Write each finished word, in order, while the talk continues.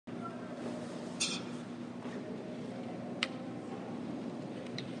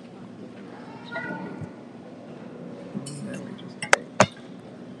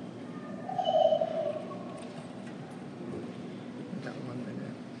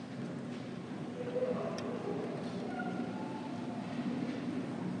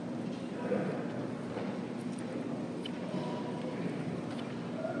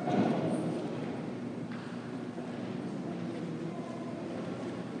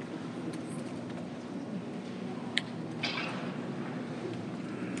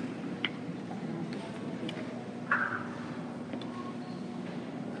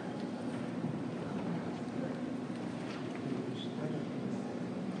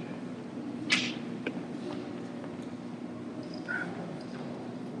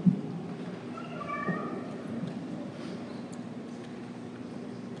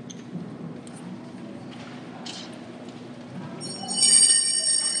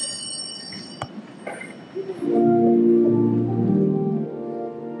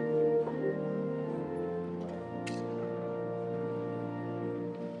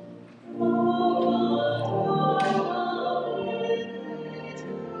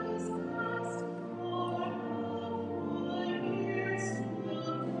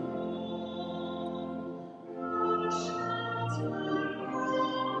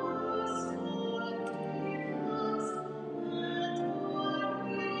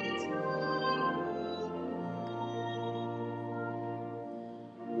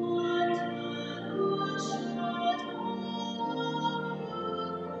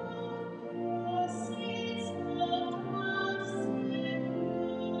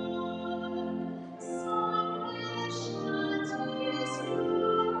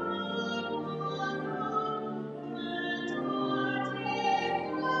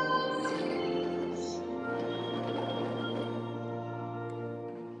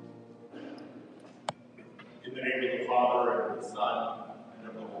In the name of the Father, and of the Son, and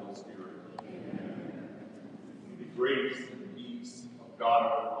of the Holy Spirit. Amen. The grace and peace of God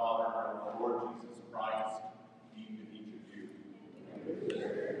our Father and our Lord Jesus Christ be with each of you.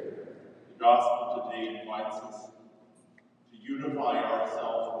 The Gospel today invites us to unify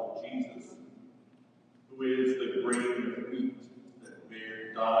ourselves with Jesus, who is the grain of wheat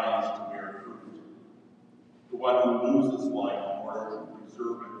that dies to bear fruit, the one who loses life in order to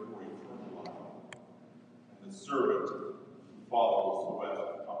preserve it for eternal life, and the servant who follows so as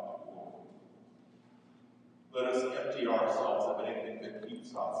to come to glory. Let us empty ourselves of anything that keeps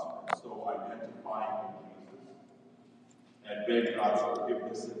us from so identifying with Jesus, and beg God's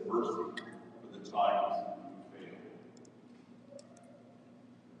forgiveness and mercy for the times we fail.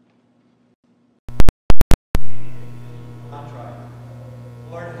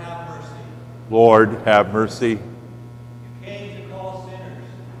 Lord, have mercy. Lord, have mercy. You came to call sinners.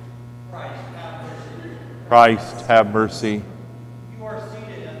 Christ, have mercy. Christ, have mercy. You are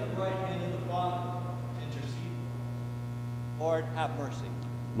seated at the right hand of the Father. Intercede. Lord, have mercy.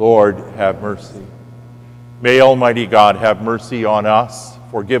 Lord, have mercy. May Almighty God have mercy on us,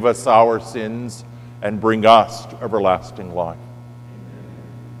 forgive us our sins, and bring us to everlasting life.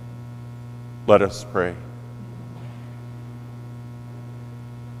 Let us pray.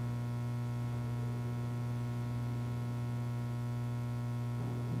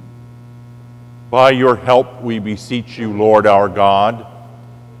 By your help, we beseech you, Lord our God.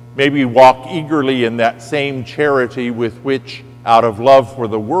 May we walk eagerly in that same charity with which, out of love for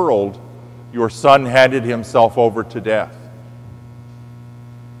the world, your Son handed himself over to death.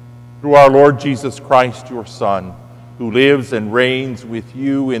 Through our Lord Jesus Christ, your Son, who lives and reigns with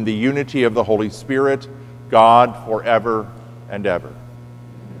you in the unity of the Holy Spirit, God, forever and ever.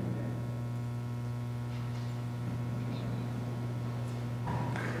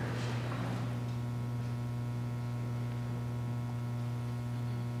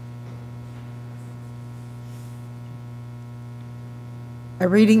 A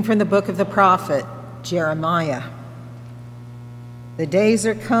reading from the book of the prophet Jeremiah. The days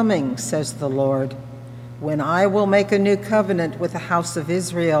are coming, says the Lord, when I will make a new covenant with the house of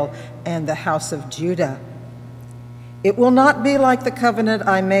Israel and the house of Judah. It will not be like the covenant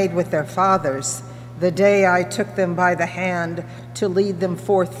I made with their fathers, the day I took them by the hand to lead them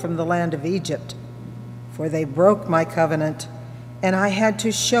forth from the land of Egypt. For they broke my covenant, and I had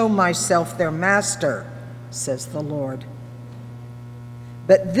to show myself their master, says the Lord.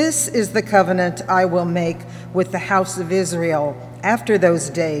 But this is the covenant I will make with the house of Israel after those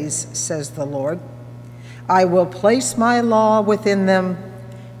days, says the Lord. I will place my law within them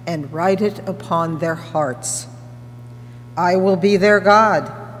and write it upon their hearts. I will be their God,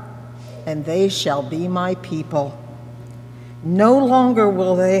 and they shall be my people. No longer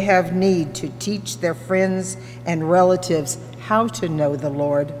will they have need to teach their friends and relatives how to know the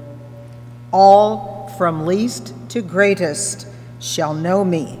Lord, All from least to greatest shall know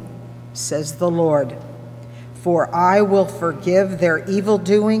me, says the Lord. For I will forgive their evil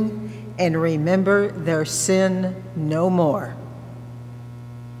doing and remember their sin no more.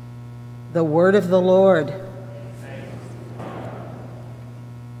 The word of the Lord.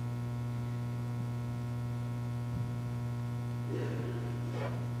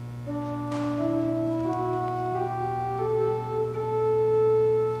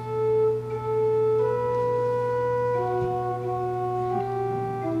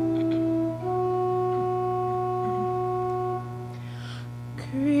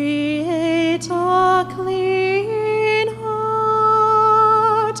 Create a clean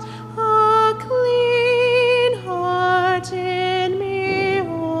heart in me,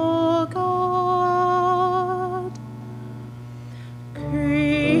 O God.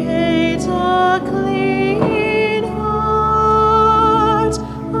 Create a clean heart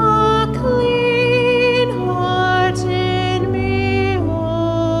in me,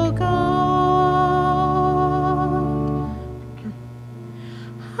 O God.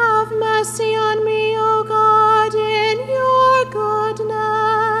 Have mercy on me, O God, in your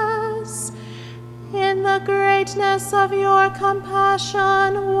goodness. In the greatness of your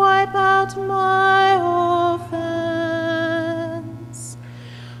compassion, wipe out my offense.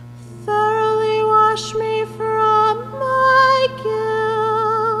 Thoroughly wash me from my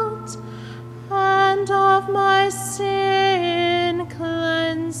guilt, and of my sin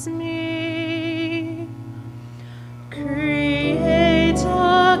cleanse me. Create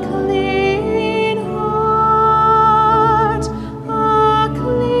a clean heart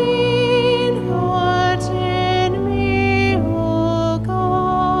in me, O God.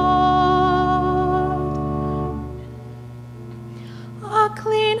 A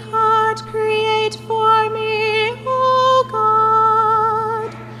clean heart create for me, O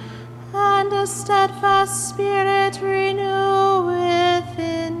God, and a steadfast spirit renew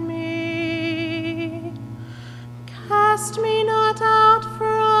within me. Cast me not out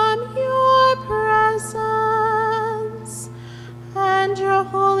from your presence, and your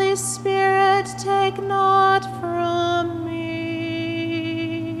Holy Spirit take not from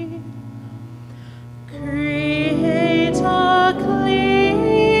me. Create a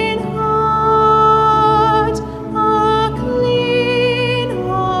clean heart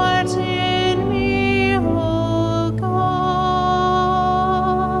in me, O God.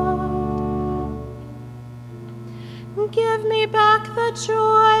 Give me back the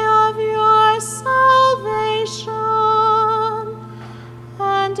joy of your salvation,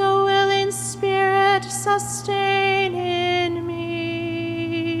 and a willing spirit sustain in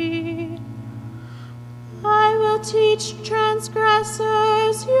me. I will teach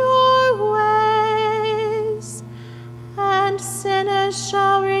transgressors your ways, and sinners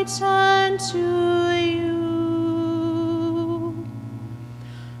shall return to you.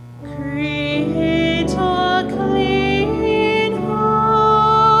 Create a clean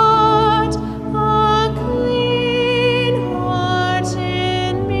heart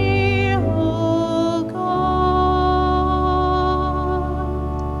in me, O God.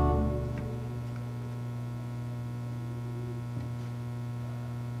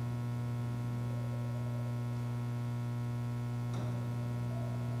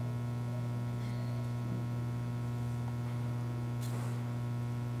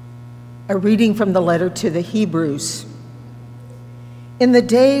 A reading from the letter to the Hebrews. In the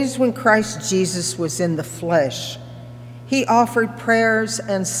days when Christ Jesus was in the flesh, he offered prayers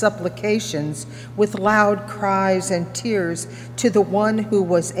and supplications with loud cries and tears to the one who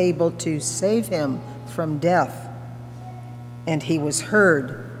was able to save him from death. And he was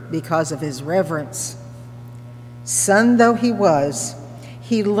heard because of his reverence. Son though he was,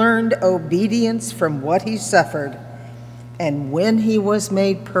 he learned obedience from what he suffered. And when he was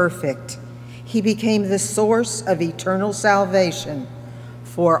made perfect, he became the source of eternal salvation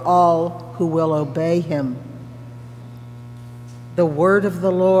for all who will obey him. The word of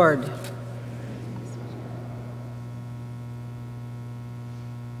the Lord.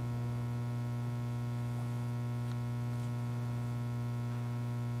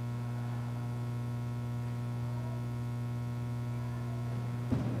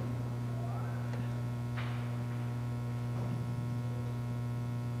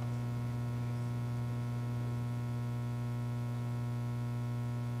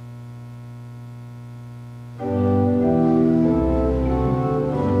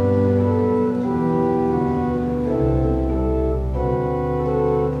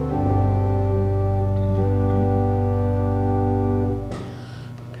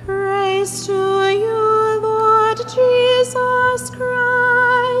 Praise to you, Lord Jesus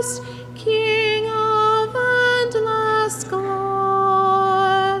Christ, King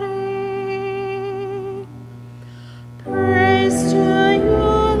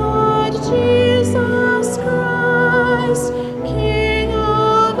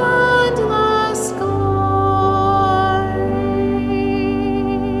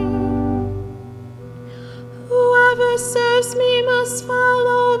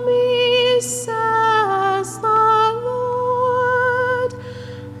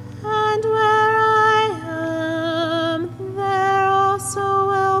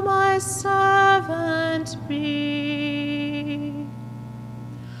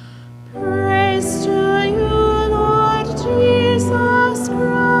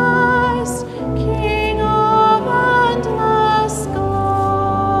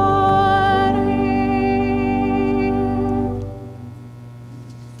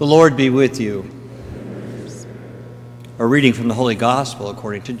The Lord be with you. A reading from the Holy Gospel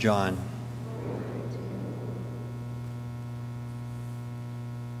according to John.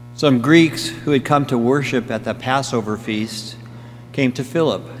 Some Greeks who had come to worship at the Passover feast came to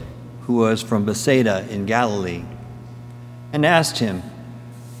Philip, who was from Bethsaida in Galilee, and asked him,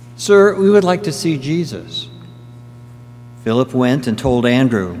 "Sir, we would like to see Jesus." Philip went and told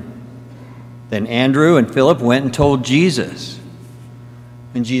Andrew. Then Andrew and Philip went and told Jesus.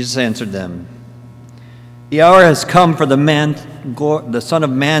 And Jesus answered them, "The hour has come for the Son of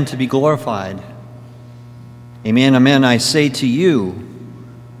Man to be glorified. Amen, amen, I say to you,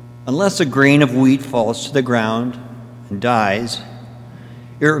 unless a grain of wheat falls to the ground and dies,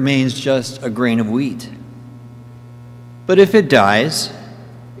 it remains just a grain of wheat. But if it dies,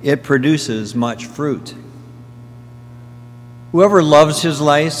 it produces much fruit. Whoever loves his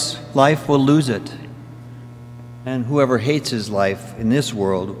life will lose it, and whoever hates his life in this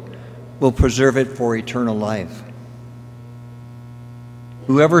world will preserve it for eternal life.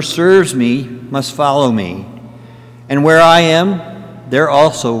 Whoever serves me must follow me, and where I am, there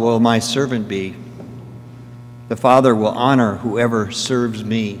also will my servant be. The Father will honor whoever serves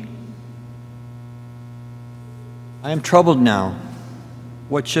me. I am troubled now.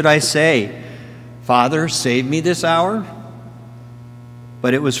 What should I say? Father, save me this hour?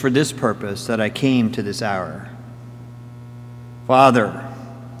 But it was for this purpose that I came to this hour. Father,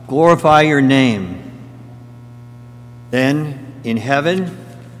 glorify your name." Then in heaven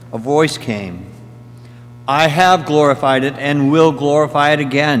a voice came, "I have glorified it and will glorify it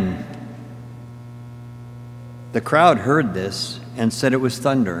again." The crowd heard this and said it was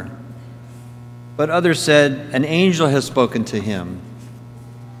thunder. But others said, "An angel has spoken to him."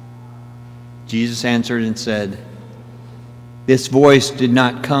 Jesus answered and said, "This voice did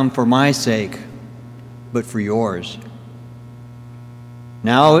not come for my sake, but for yours.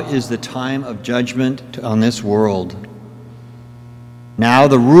 Now is the time of judgment on this world. Now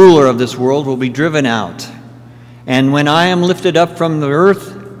the ruler of this world will be driven out, and when I am lifted up from the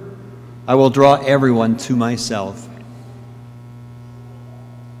earth, I will draw everyone to myself."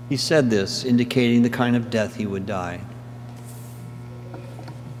 He said this, indicating the kind of death he would die.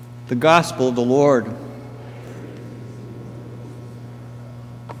 The Gospel of the Lord.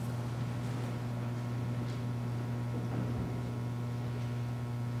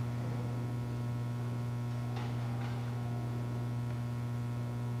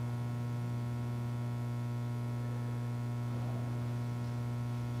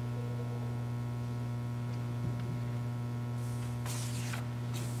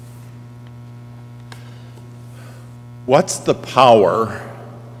 What's the power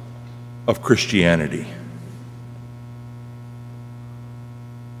of Christianity?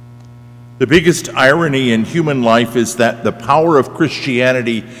 The biggest irony in human life is that the power of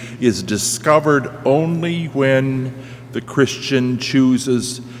Christianity is discovered only when the Christian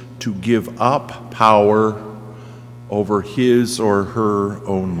chooses to give up power over his or her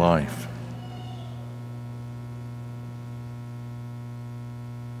own life.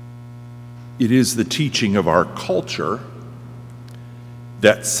 It is the teaching of our culture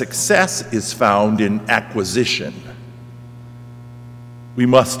that success is found in acquisition. We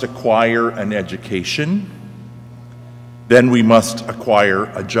must acquire an education, then we must acquire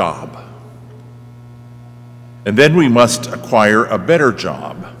a job, and then we must acquire a better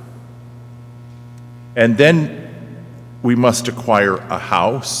job, and then we must acquire a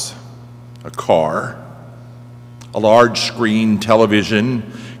house, a car, a large screen television,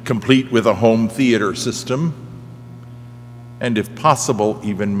 complete with a home theater system, and if possible,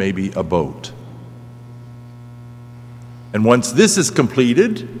 even maybe a boat. And once this is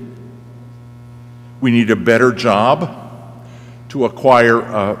completed, we need a better job to acquire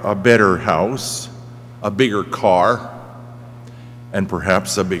a better house, a bigger car, and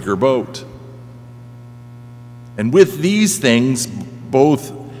perhaps a bigger boat. And with these things,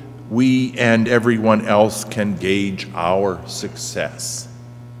 both we and everyone else can gauge our success.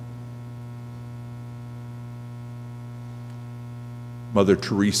 Mother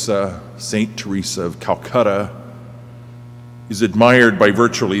Teresa, Saint Teresa of Calcutta, is admired by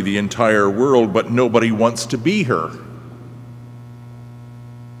virtually the entire world, but nobody wants to be her.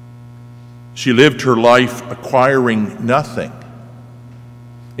 She lived her life acquiring nothing.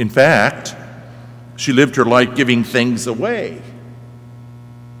 In fact, she lived her life giving things away.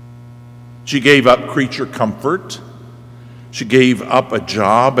 She gave up creature comfort. She gave up a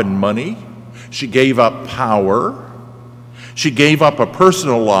job and money. She gave up power. She gave up a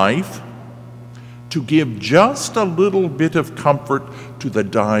personal life to give just a little bit of comfort to the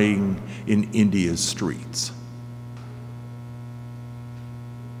dying in India's streets.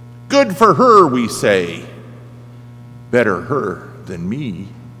 Good for her, we say. Better her than me.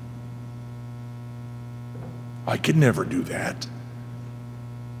 I could never do that.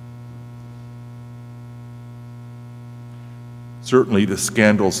 Certainly the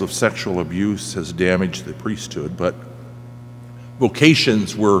scandals of sexual abuse has damaged the priesthood, but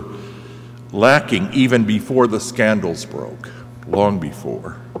vocations were lacking even before the scandals broke, long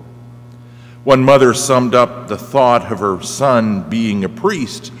before. One mother summed up the thought of her son being a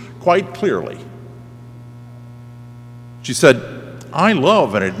priest quite clearly. She said, "I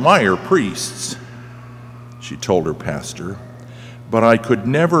love and admire priests," she told her pastor, "but I could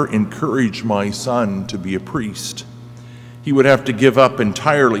never encourage my son to be a priest. He would have to give up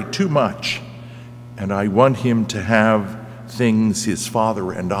entirely too much, and I want him to have things his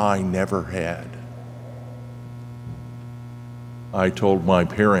father and I never had." I told my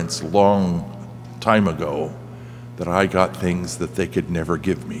parents a long time ago that I got things that they could never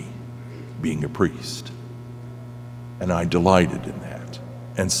give me, being a priest. And I delighted in that,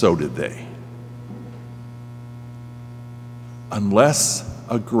 and so did they. Unless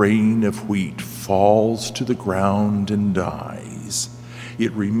a grain of wheat falls to the ground and dies,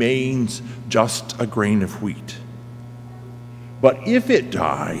 it remains just a grain of wheat. But if it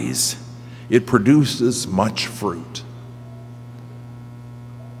dies, it produces much fruit.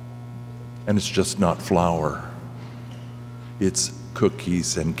 And it's just not flour. It's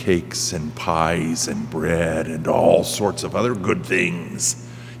cookies and cakes and pies and bread and all sorts of other good things,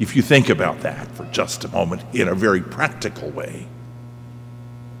 if you think about that for just a moment in a very practical way.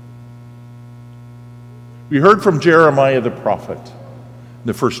 We heard from Jeremiah the prophet in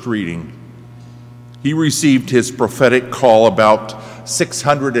the first reading. He received his prophetic call about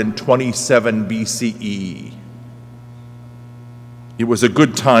 627 BCE. It was a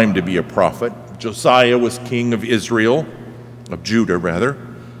good time to be a prophet. Josiah was king of Israel, of Judah rather,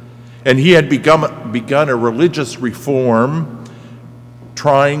 and he had begun a religious reform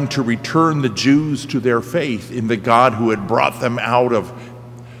trying to return the Jews to their faith in the God who had brought them out of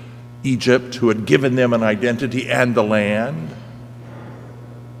Egypt, who had given them an identity and the land.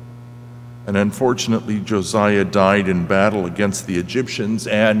 And unfortunately, Josiah died in battle against the Egyptians,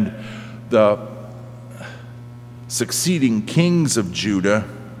 and the succeeding kings of Judah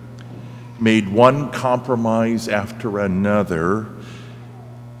made one compromise after another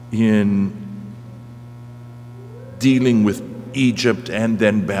in dealing with Egypt and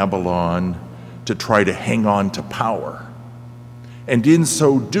then Babylon to try to hang on to power. And in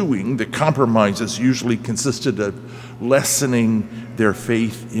so doing, the compromises usually consisted of lessening their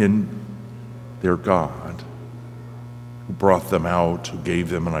faith in their God, who brought them out, who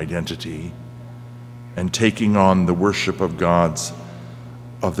gave them an identity, and taking on the worship of gods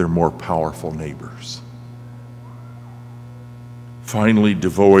of their more powerful neighbors. Finally,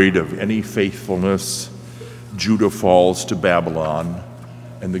 devoid of any faithfulness, Judah falls to Babylon,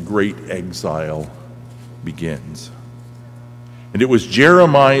 and the great exile begins. And it was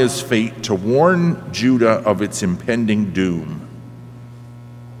Jeremiah's fate to warn Judah of its impending doom.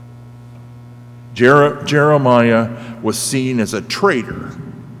 Jeremiah was seen as a traitor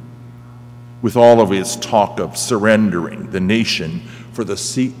with all of his talk of surrendering the nation for the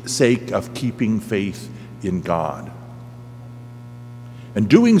sake of keeping faith in God. And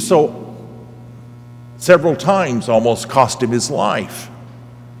doing so several times almost cost him his life.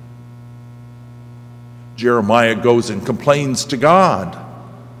 Jeremiah goes and complains to God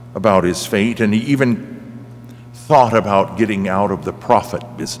about his fate, and he even thought about getting out of the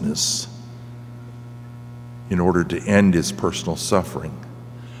prophet business in order to end his personal suffering.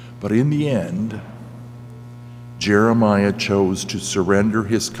 But in the end, Jeremiah chose to surrender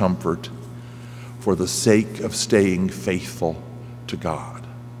his comfort for the sake of staying faithful to God.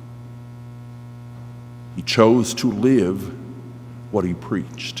 He chose to live what he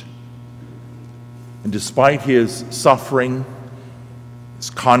preached. And despite his suffering,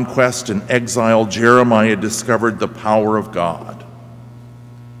 his conquest and exile, Jeremiah discovered the power of God.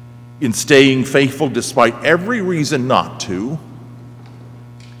 In staying faithful despite every reason not to,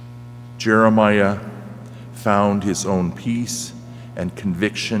 Jeremiah found his own peace and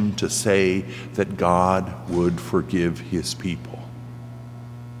conviction to say that God would forgive his people.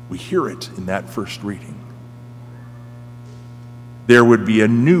 We hear it in that first reading. There would be a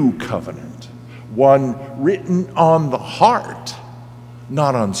new covenant, one written on the heart,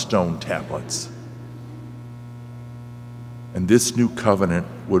 not on stone tablets. And this new covenant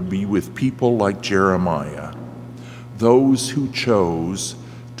would be with people like Jeremiah, those who chose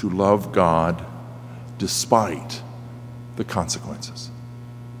to love God despite the consequences.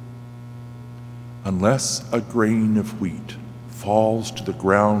 Unless a grain of wheat falls to the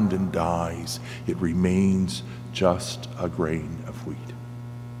ground and dies, it remains just a grain of wheat.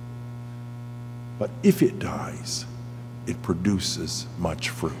 But if it dies, it produces much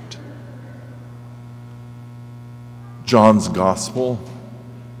fruit. John's gospel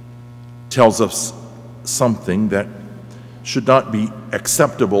tells us something that should not be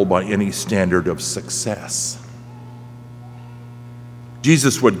acceptable by any standard of success.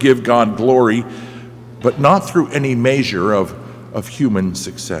 Jesus would give God glory, but not through any measure of human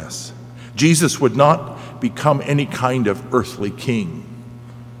success. Jesus would not become any kind of earthly king.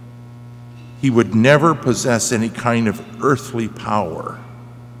 He would never possess any kind of earthly power.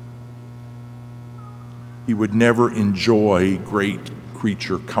 He would never enjoy great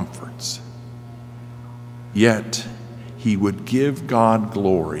creature comforts. Yet, he would give God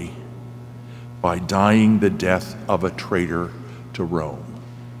glory by dying the death of a traitor to Rome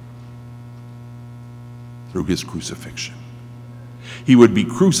through his crucifixion. He would be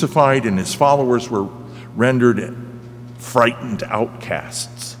crucified, and his followers were rendered frightened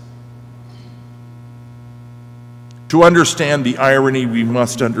outcasts. To understand the irony, we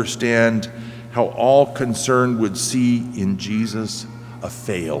must understand how all concerned would see in Jesus a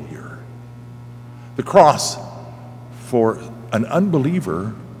failure. The cross, for an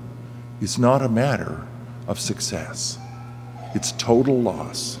unbeliever, is not a matter of success. It's total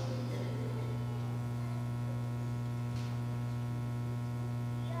loss.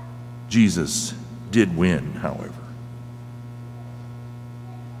 Jesus did win, however.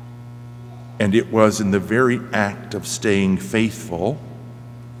 And it was in the very act of staying faithful,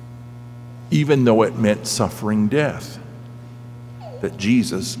 even though it meant suffering death, that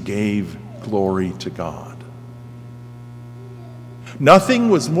Jesus gave glory to God. Nothing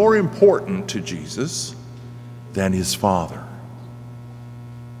was more important to Jesus than his Father.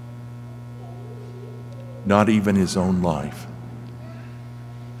 Not even his own life.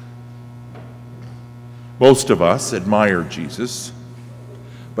 Most of us admire Jesus,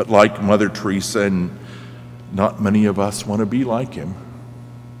 but like Mother Teresa, and not many of us want to be like him.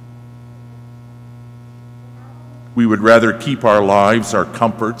 We would rather keep our lives, our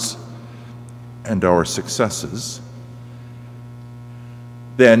comforts, and our successes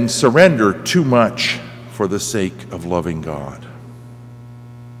than surrender too much for the sake of loving God.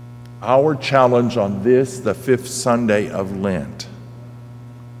 Our challenge on this, the fifth Sunday of Lent,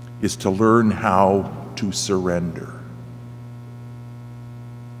 is to learn how to surrender,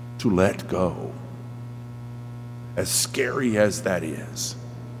 to let go, as scary as that is.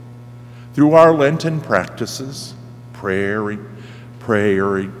 Through our Lenten practices, praying,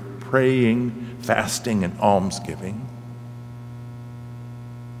 fasting, and almsgiving,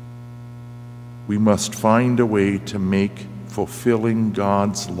 we must find a way to make fulfilling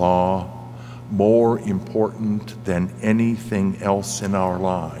God's law more important than anything else in our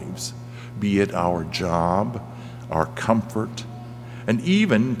lives, be it our job, our comfort, and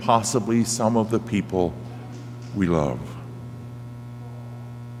even possibly some of the people we love.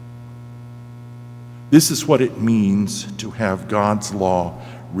 This is what it means to have God's law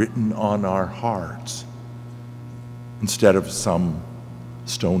written on our hearts instead of some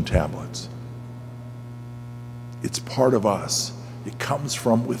stone tablets. It's part of us. It comes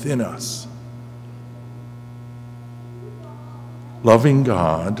from within us. Loving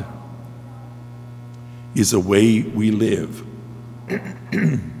God is a way we live.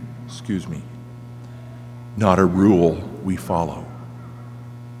 Excuse me. Not a rule we follow.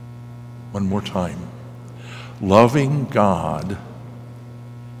 One more time. Loving God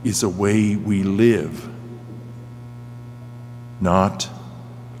is a way we live, not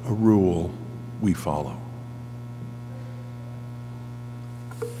a rule we follow.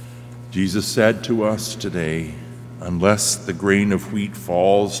 Jesus said to us today, unless the grain of wheat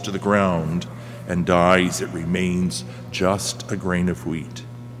falls to the ground and dies, it remains just a grain of wheat.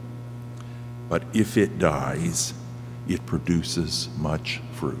 But if it dies, it produces much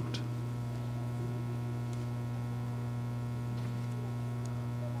fruit.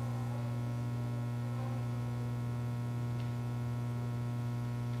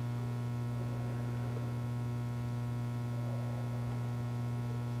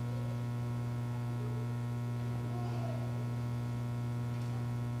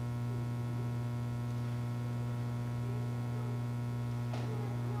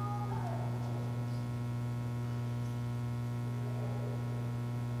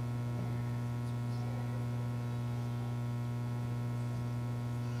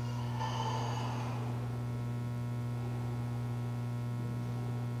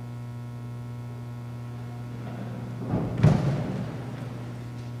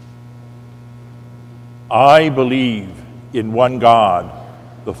 I believe in one God,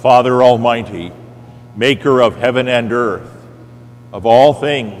 the Father Almighty, maker of heaven and earth, of all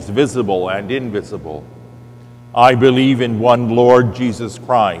things visible and invisible. I believe in one Lord Jesus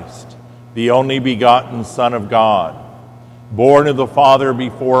Christ, the only begotten Son of God, born of the Father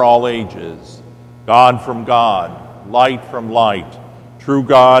before all ages, God from God, light from light, true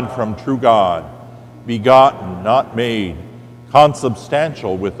God from true God, begotten, not made,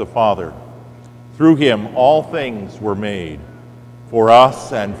 consubstantial with the Father. Through him all things were made. For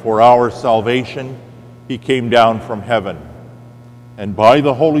us and for our salvation he came down from heaven, and by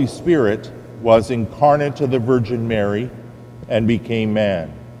the Holy Spirit was incarnate of the Virgin Mary and became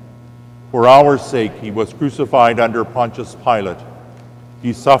man. For our sake he was crucified under Pontius Pilate.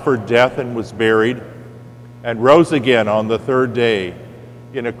 He suffered death and was buried, and rose again on the third day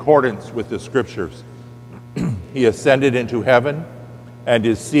in accordance with the Scriptures. He ascended into heaven and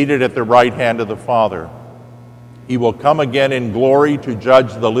is seated at the right hand of the Father. He will come again in glory to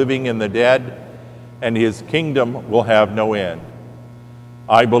judge the living and the dead, and his kingdom will have no end.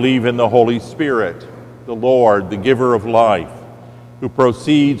 I believe in the Holy Spirit, the Lord, the giver of life, who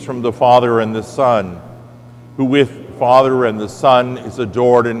proceeds from the Father and the Son, who with the Father and the Son is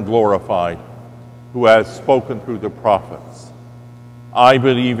adored and glorified, who has spoken through the prophets. I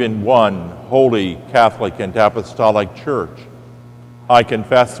believe in one holy, Catholic, and Apostolic Church. I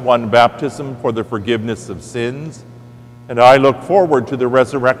confess one baptism for the forgiveness of sins, and I look forward to the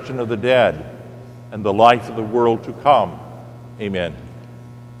resurrection of the dead and the life of the world to come. Amen.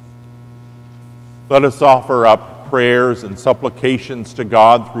 Let us offer up prayers and supplications to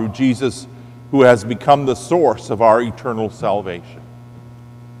God through Jesus, who has become the source of our eternal salvation.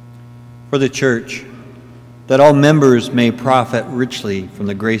 For the Church, that all members may profit richly from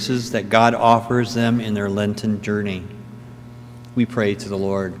the graces that God offers them in their Lenten journey, we pray to the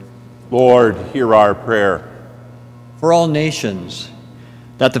Lord. Lord, hear our prayer. For all nations,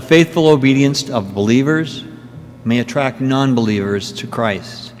 that the faithful obedience of believers may attract non-believers to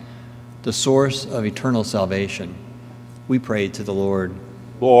Christ, the source of eternal salvation, we pray to the Lord.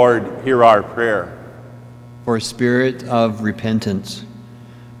 Lord, hear our prayer. For a spirit of repentance,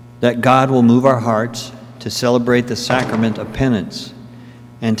 that God will move our hearts to celebrate the sacrament of penance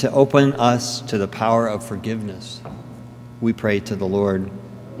and to open us to the power of forgiveness, we pray to the Lord.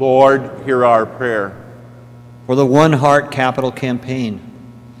 Lord, hear our prayer. For the One Heart Capital Campaign,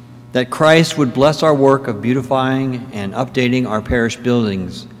 that Christ would bless our work of beautifying and updating our parish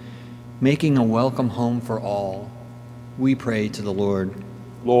buildings, making a welcome home for all, we pray to the Lord.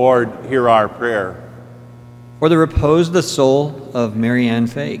 Lord, hear our prayer. For the repose of the soul of Mary Ann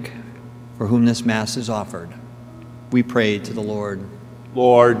Fake, for whom this Mass is offered, we pray to the Lord.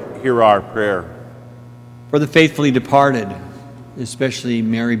 Lord, hear our prayer. For the faithfully departed, especially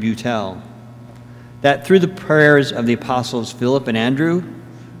Mary Butel, that through the prayers of the apostles Philip and Andrew,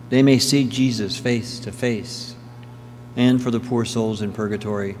 they may see Jesus face to face, and for the poor souls in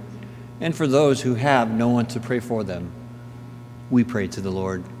purgatory, and for those who have no one to pray for them, we pray to the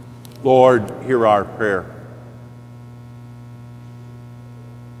Lord. Lord, hear our prayer.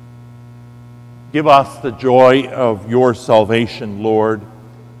 Give us the joy of your salvation, Lord.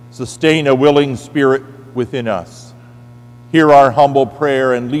 Sustain a willing spirit within us. Hear our humble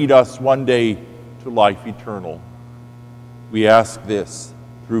prayer and lead us one day to life eternal. We ask this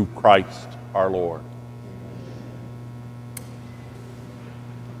through Christ our Lord.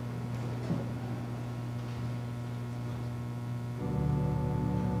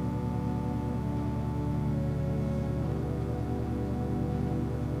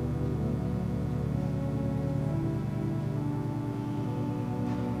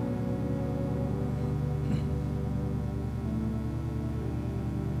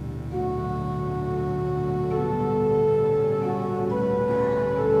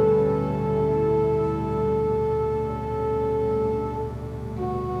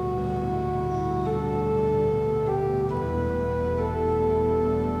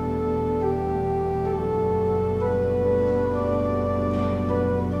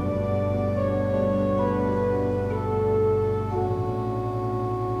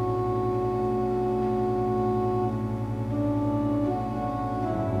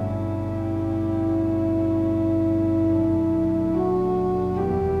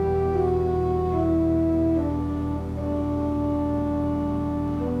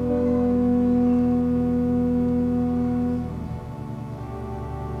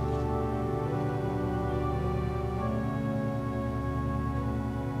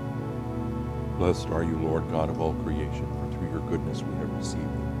 Blessed are you, Lord God of all creation, for through your goodness we have received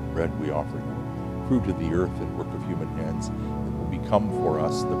the bread we offer you, fruit of the earth and work of human hands, that will become for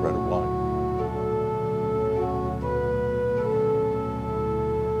us the bread of life.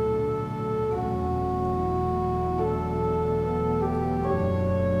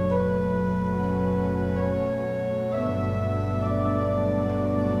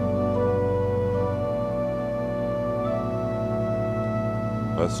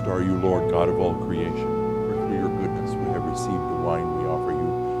 Blessed are you, Lord God of all creation, for through your goodness we have received the wine we offer you,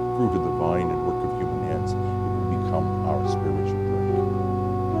 fruit of the vine and work of human hands. It will become our spiritual drink.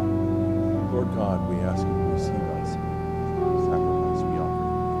 Lord God, we ask you to receive us, the sacrifice we offer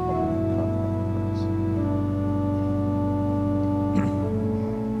you, humble and contrite hearts.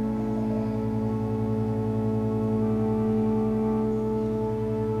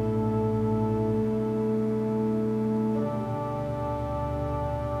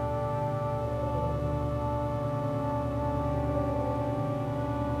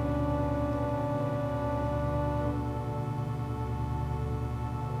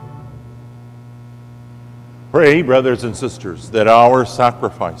 Pray, brothers and sisters, that our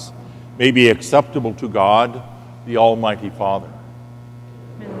sacrifice may be acceptable to God, the Almighty Father.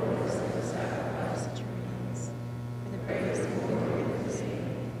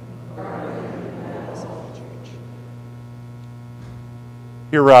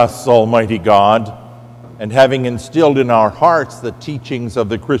 Hear us, Almighty God, and having instilled in our hearts the teachings of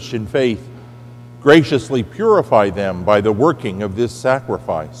the Christian faith, graciously purify them by the working of this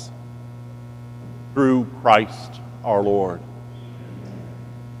sacrifice. Through Christ our Lord.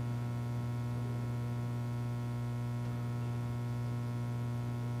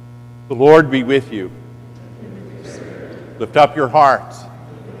 The Lord be with you. Lift up your hearts.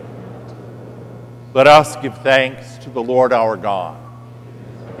 Let us give thanks to the Lord our God.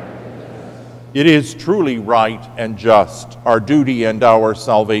 It is truly right and just, our duty and our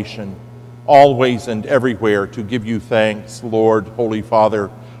salvation, always and everywhere to give you thanks, Lord, Holy Father,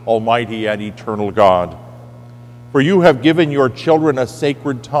 Almighty and eternal God. For you have given your children a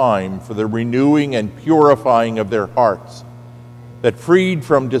sacred time for the renewing and purifying of their hearts, that freed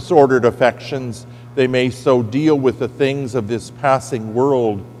from disordered affections, they may so deal with the things of this passing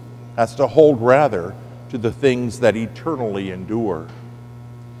world as to hold rather to the things that eternally endure.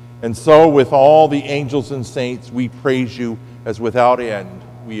 And so with all the angels and saints we praise you, as without end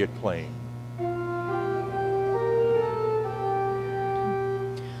we acclaim.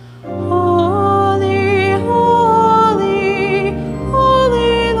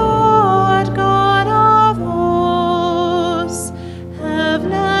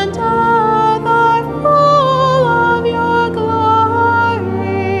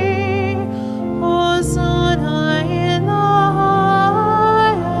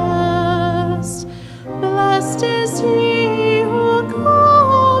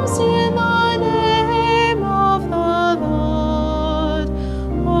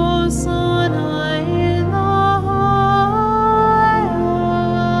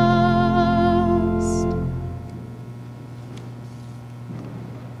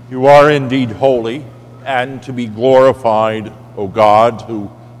 You are indeed holy, and to be glorified, O God, who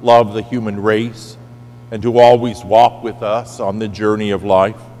love the human race, and who always walk with us on the journey of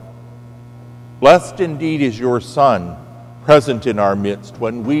life. Blessed indeed is your Son, present in our midst,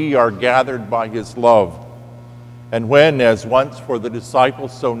 when we are gathered by his love, and when, as once for the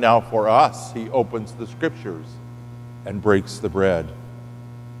disciples, so now for us, he opens the Scriptures and breaks the bread.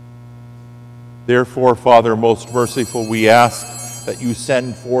 Therefore, Father most merciful, we ask that you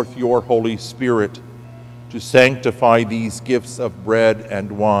send forth your Holy Spirit to sanctify these gifts of bread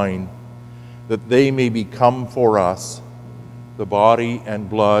and wine, that they may become for us the body and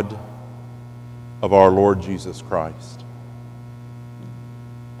blood of our Lord Jesus Christ.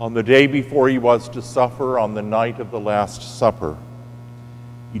 On the day before he was to suffer, on the night of the Last Supper,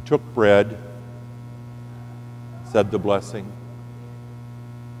 he took bread, said the blessing,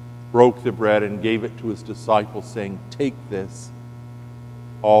 broke the bread and gave it to his disciples, saying, "Take this,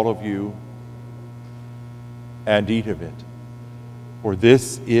 all of you, and eat of it. For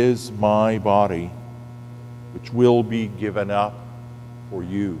this is my body, which will be given up for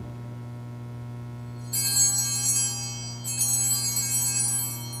you."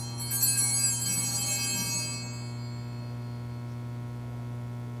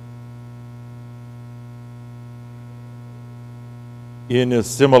 In a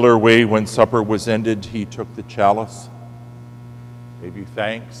similar way, when supper was ended, he took the chalice, gave you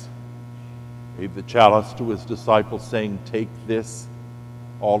thanks, gave the chalice to his disciples, saying, "Take this,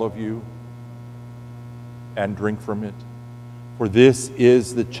 all of you, and drink from it. For this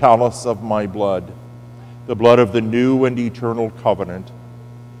is the chalice of my blood, the blood of the new and eternal covenant,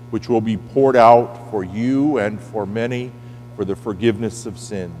 which will be poured out for you and for many for the forgiveness of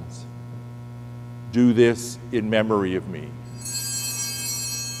sins. Do this in memory of me."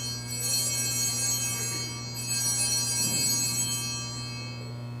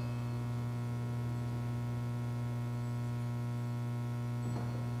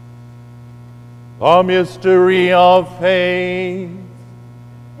 The mystery of faith.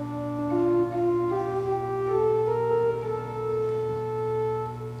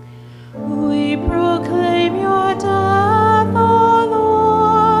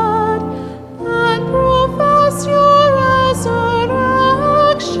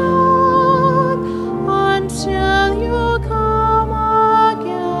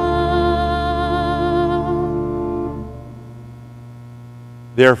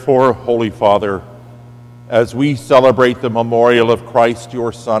 Therefore, Holy Father, as we celebrate the memorial of Christ,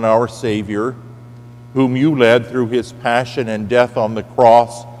 your Son, our Savior, whom you led through his passion and death on the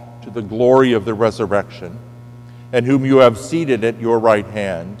cross to the glory of the resurrection, and whom you have seated at your right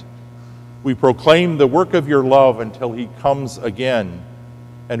hand, we proclaim the work of your love until he comes again,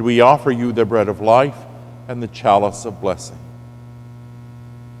 and we offer you the bread of life and the chalice of blessing.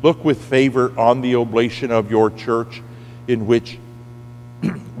 Look with favor on the oblation of your church, in which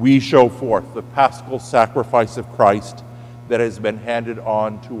we show forth the paschal sacrifice of Christ that has been handed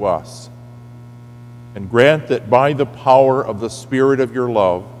on to us. And grant that by the power of the Spirit of your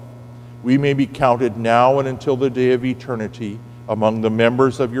love, we may be counted now and until the day of eternity among the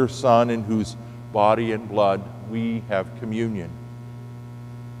members of your Son, in whose body and blood we have communion.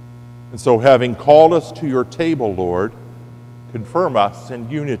 And so, having called us to your table, Lord, confirm us in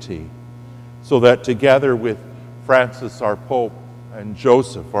unity, so that together with Francis, our Pope, and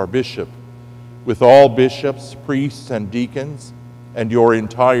Joseph, our Bishop, with all bishops, priests, and deacons, and your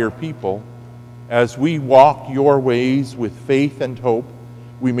entire people, as we walk your ways with faith and hope,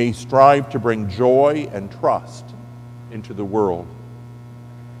 we may strive to bring joy and trust into the world.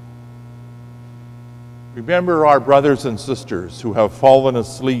 Remember our brothers and sisters who have fallen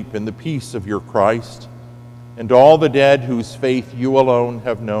asleep in the peace of your Christ, and all the dead whose faith you alone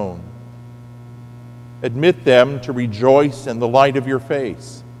have known. Admit them to rejoice in the light of your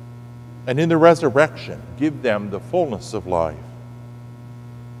face, and in the resurrection give them the fullness of life.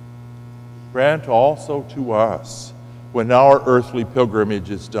 Grant also to us, when our earthly pilgrimage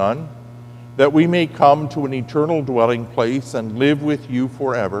is done, that we may come to an eternal dwelling place and live with you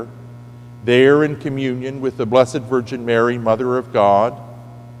forever, there in communion with the Blessed Virgin Mary, Mother of God,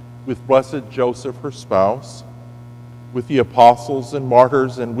 with blessed Joseph, her spouse, with the apostles and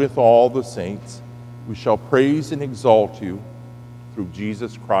martyrs, and with all the saints. We shall praise and exalt you through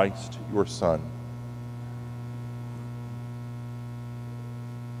Jesus Christ, your Son.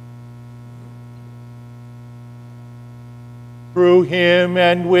 Through him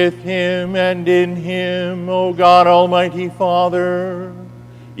and with him and in him, O God, Almighty Father,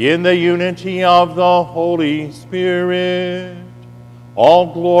 in the unity of the Holy Spirit,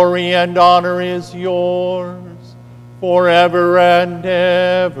 all glory and honor is yours forever and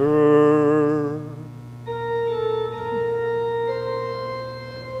ever.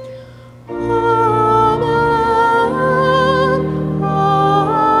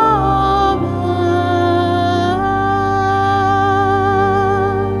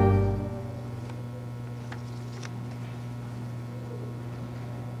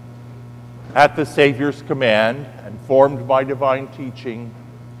 At the Savior's command, and formed by divine teaching,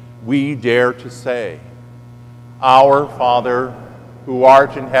 we dare to say, Our Father, who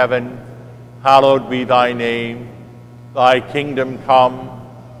art in heaven, hallowed be thy name. Thy kingdom come,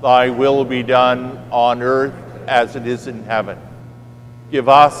 thy will be done on earth as it is in heaven. Give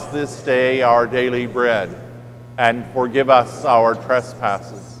us this day our daily bread, and forgive us our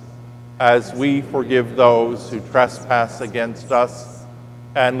trespasses, as we forgive those who trespass against us.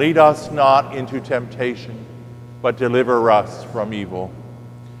 And lead us not into temptation, but deliver us from evil.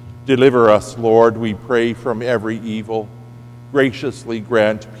 Deliver us, Lord, we pray, from every evil. Graciously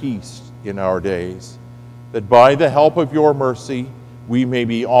grant peace in our days, that by the help of your mercy we may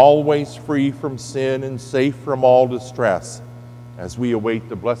be always free from sin and safe from all distress, as we await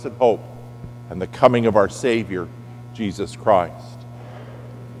the blessed hope and the coming of our Savior, Jesus Christ.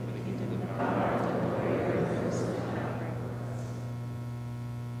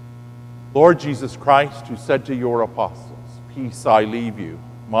 Lord Jesus Christ, who said to your apostles, Peace I leave you,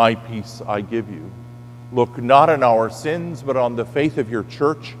 my peace I give you, look not on our sins, but on the faith of your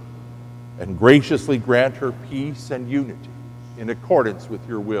church, and graciously grant her peace and unity in accordance with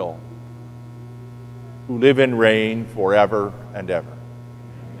your will, who live and reign forever and ever.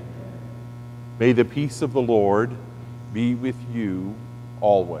 May the peace of the Lord be with you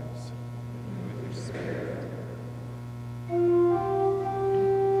always.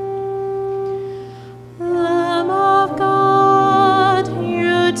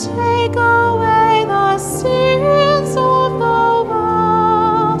 Take away the sins of the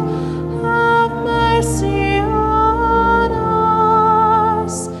world. Have mercy on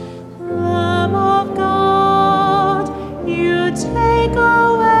us. Lamb of God, you take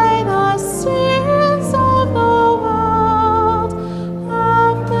away the sins of the world.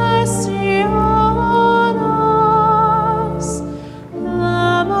 Have mercy on us.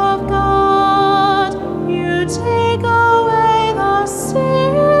 Lamb of God, you take away the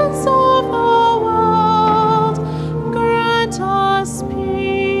sins of the world, grant us peace.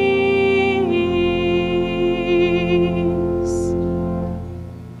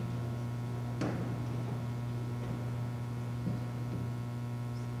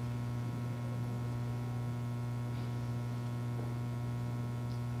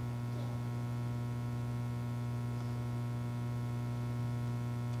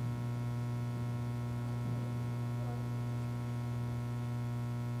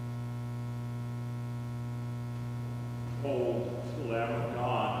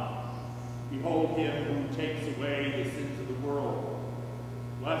 behold him who takes away the sins of the world.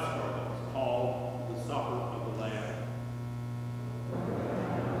 Blessed are those called to the supper of the Lamb.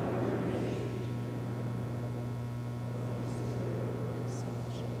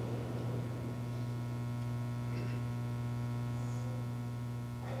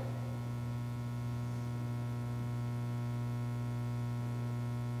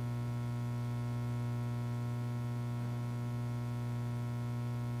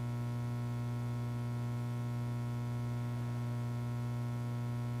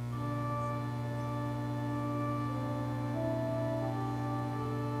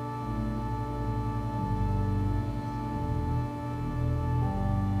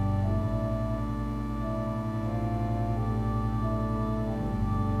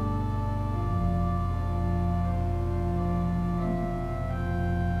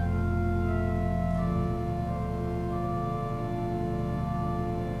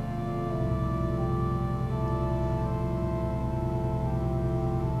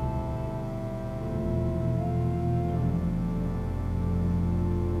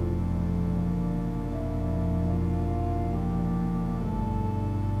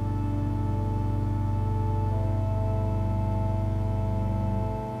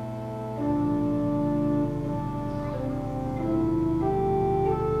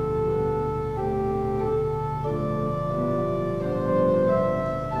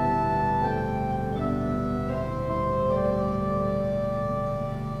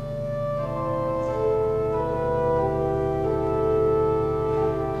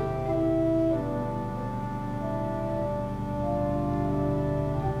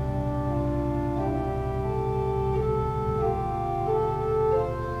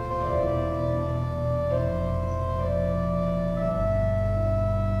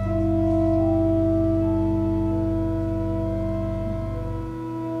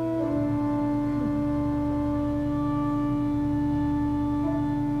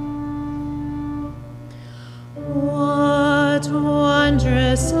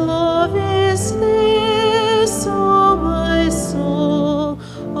 Wondrous love is this, O my soul,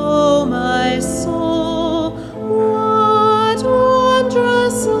 O my soul. What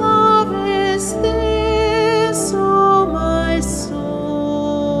wondrous love is this, O my soul.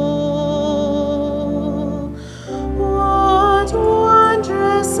 What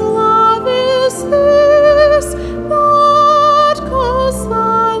wondrous love is this that calls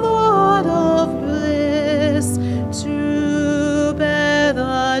the Lord of bliss to bear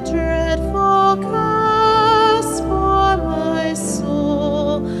the dreadful curse for my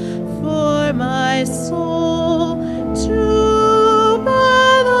soul, to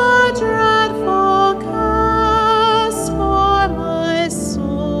bear the dreadful curse for my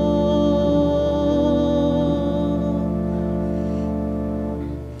soul.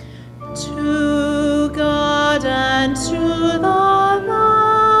 To God and to the Lamb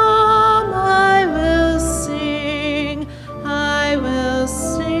I will sing, I will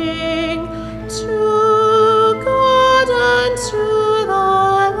sing. To God and to the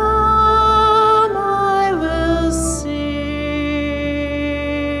Lamb I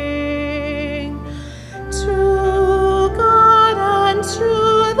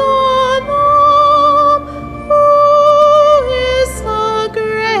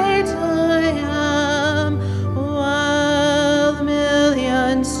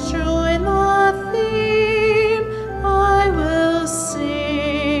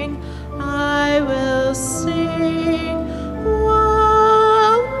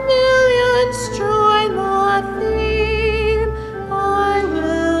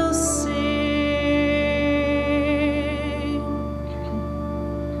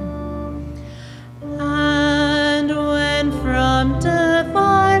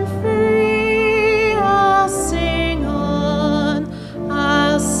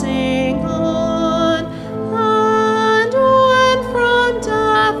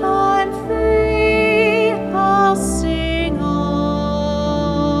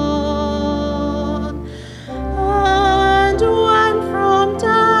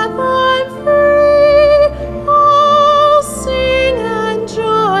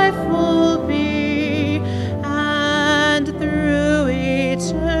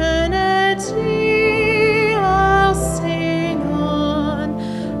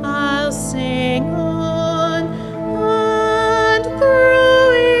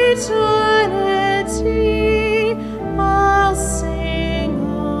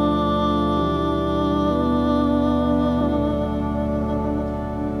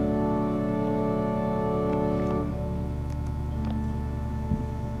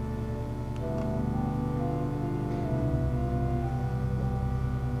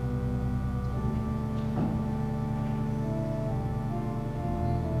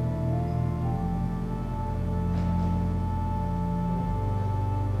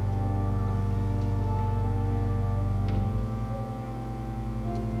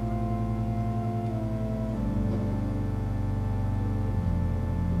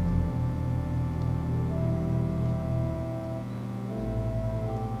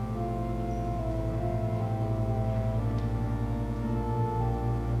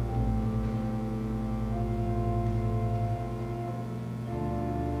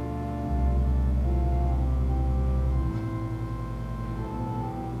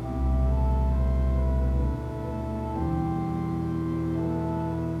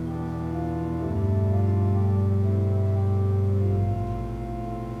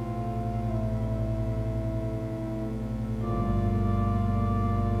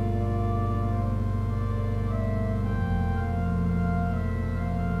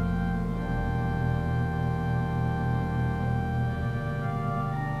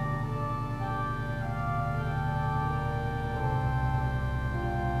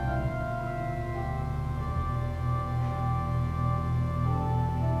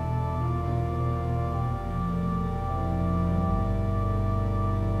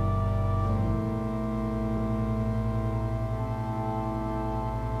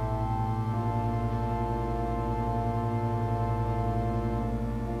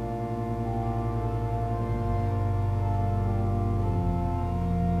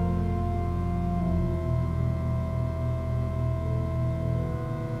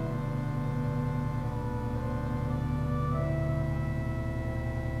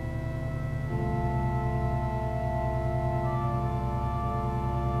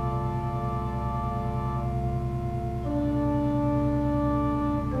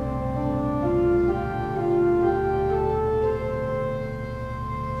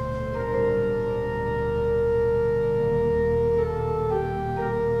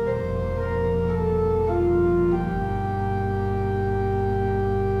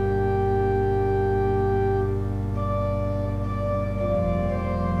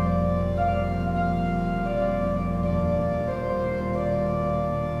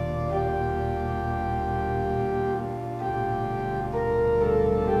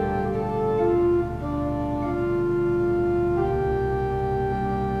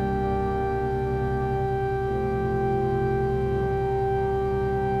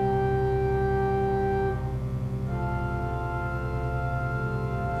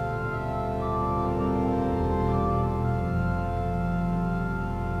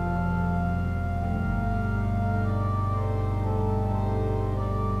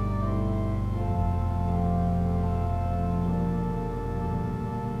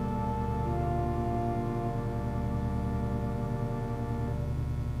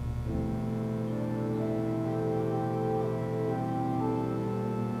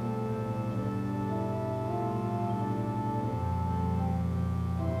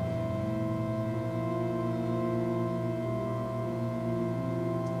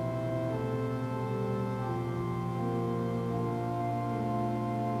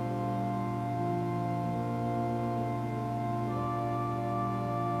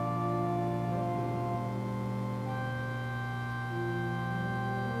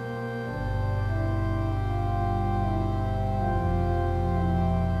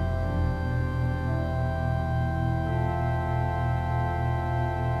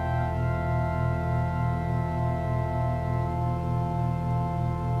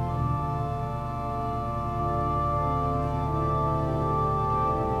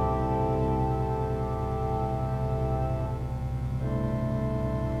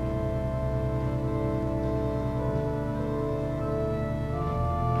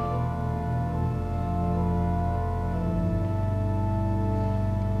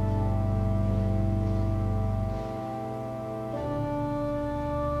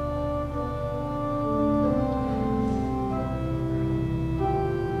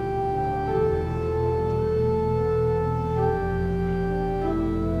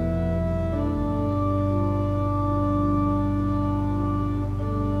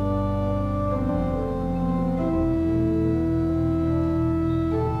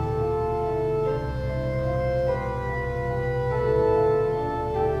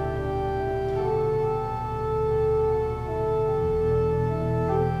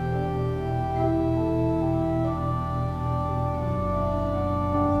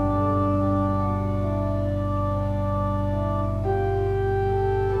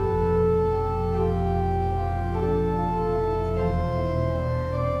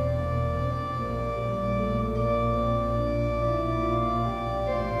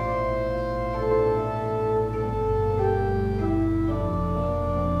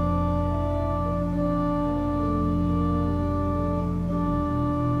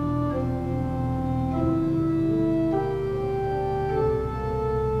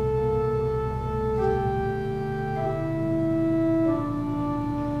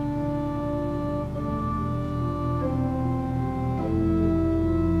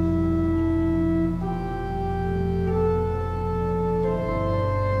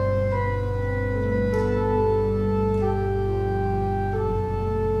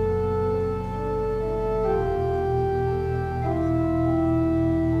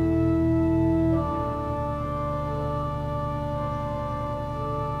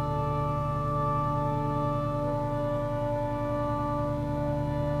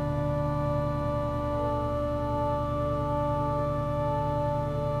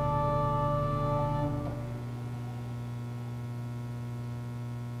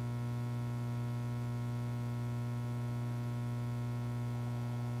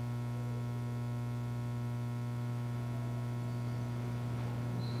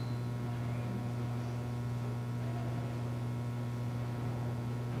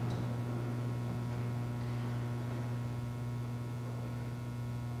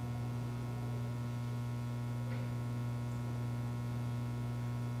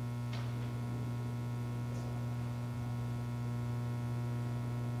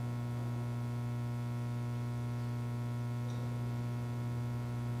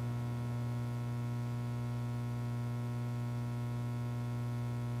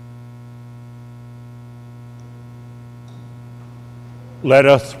Let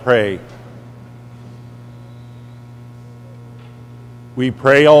us pray. We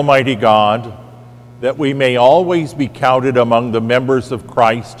pray, Almighty God, that we may always be counted among the members of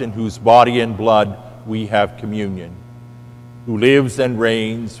Christ in whose body and blood we have communion, who lives and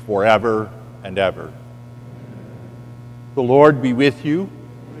reigns forever and ever. The Lord be with you.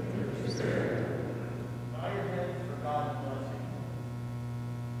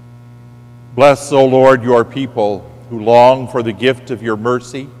 Bless, O Lord, your people who long for the gift of your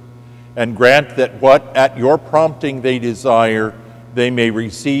mercy, and grant that what at your prompting they desire, they may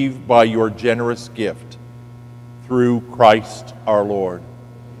receive by your generous gift, through Christ our Lord.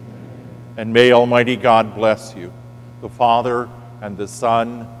 And may Almighty God bless you, the Father, and the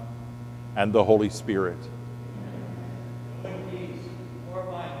Son, and the Holy Spirit. Go in peace,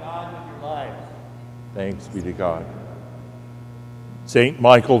 glorify God with your lives. Thanks be to God. Saint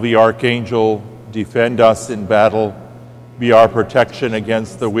Michael the Archangel, defend us in battle. Be our protection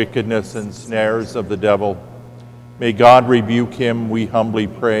against the wickedness and snares of the devil. May God rebuke him, we humbly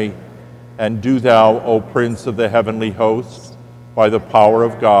pray. And do thou, O Prince of the heavenly host, by the power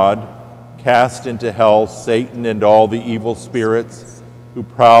of God, cast into hell Satan and all the evil spirits who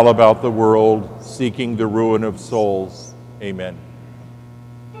prowl about the world, seeking the ruin of souls. Amen.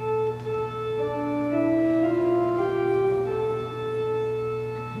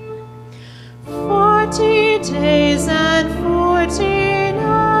 40 days and 40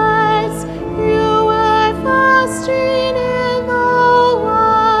 nights you were fasting.